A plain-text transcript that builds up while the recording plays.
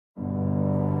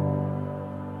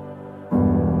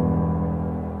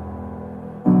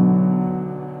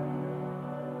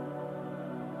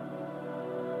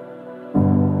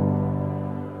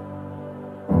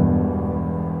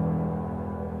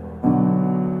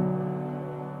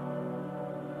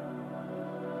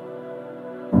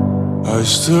I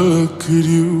still look at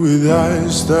you with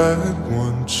eyes that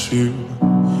want you.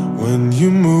 When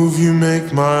you move, you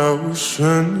make my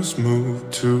oceans move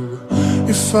too.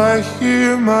 If I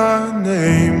hear my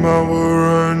name, I will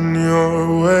run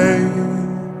your way.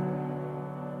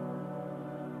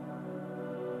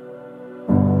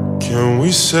 Can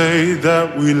we say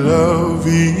that we love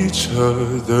each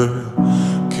other?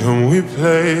 Can we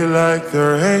play like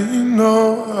there ain't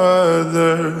no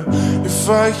other? If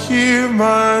I hear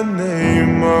my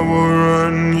name, I will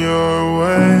run your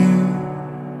way.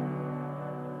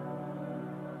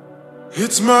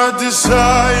 It's my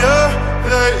desire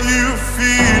that you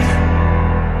feed.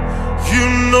 You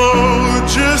know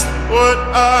just what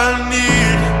I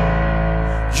need.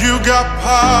 You got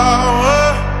power,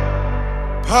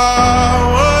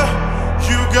 power.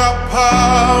 You got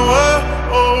power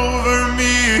over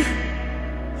me.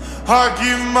 I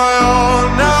give my all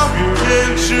now,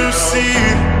 can't you see?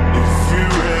 If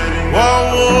you're ready now, why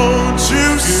won't you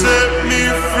set me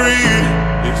free?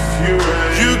 if you're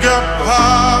ready, You got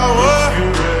power, if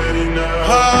you're ready now,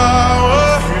 power.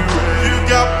 if you're ready, You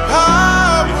got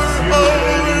power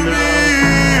over me.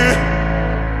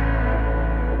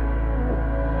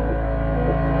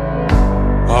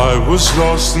 I was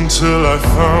lost until I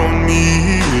found me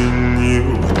in you.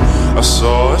 I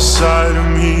saw a side of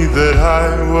me that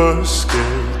I was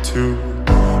scared to.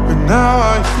 But now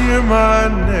I hear my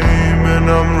name and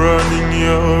I'm running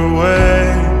your way.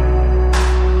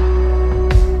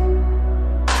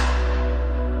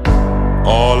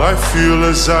 All I feel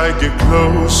as I get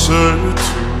closer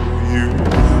to you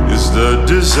is the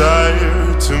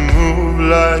desire to move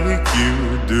like you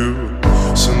do.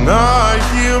 So now I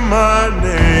hear my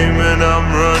name and I'm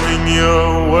running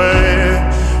your way.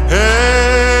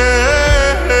 Hey.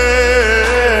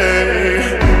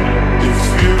 if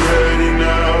you're ready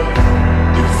now,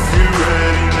 if you're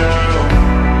ready now,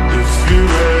 if you're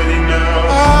ready now,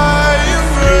 I am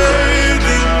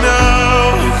ready now.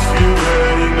 if you're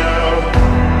ready now,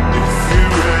 if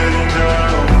you're ready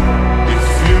now, if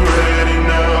you're ready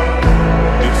now,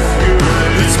 if you're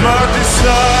ready, It's my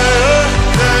desire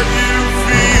that you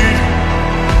feed.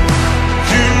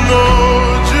 You know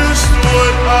just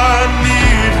what I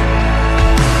need.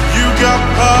 You got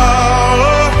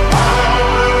power,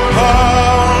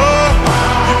 power.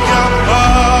 You got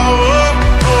power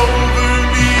over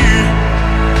me.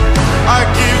 I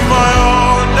give my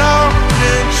all now,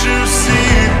 can't you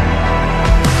see?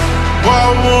 Why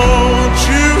won't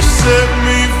you set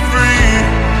me free?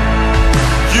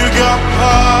 You got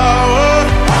power,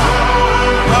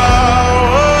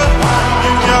 power.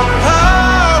 You got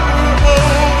power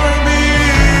over me.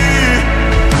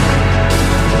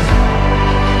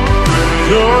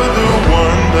 You're the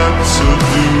one that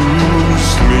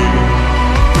seduced me.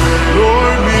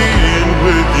 Lure me in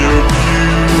with your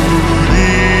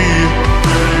beauty.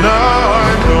 Now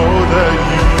I know that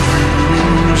you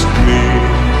used me.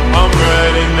 I'm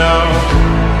ready now,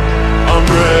 I'm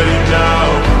ready now.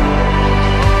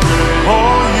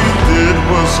 All you did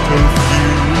was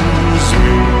confuse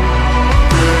me.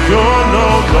 You're no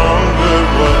longer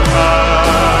what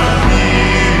I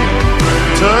need.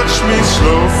 Touch me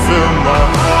slow, fill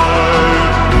my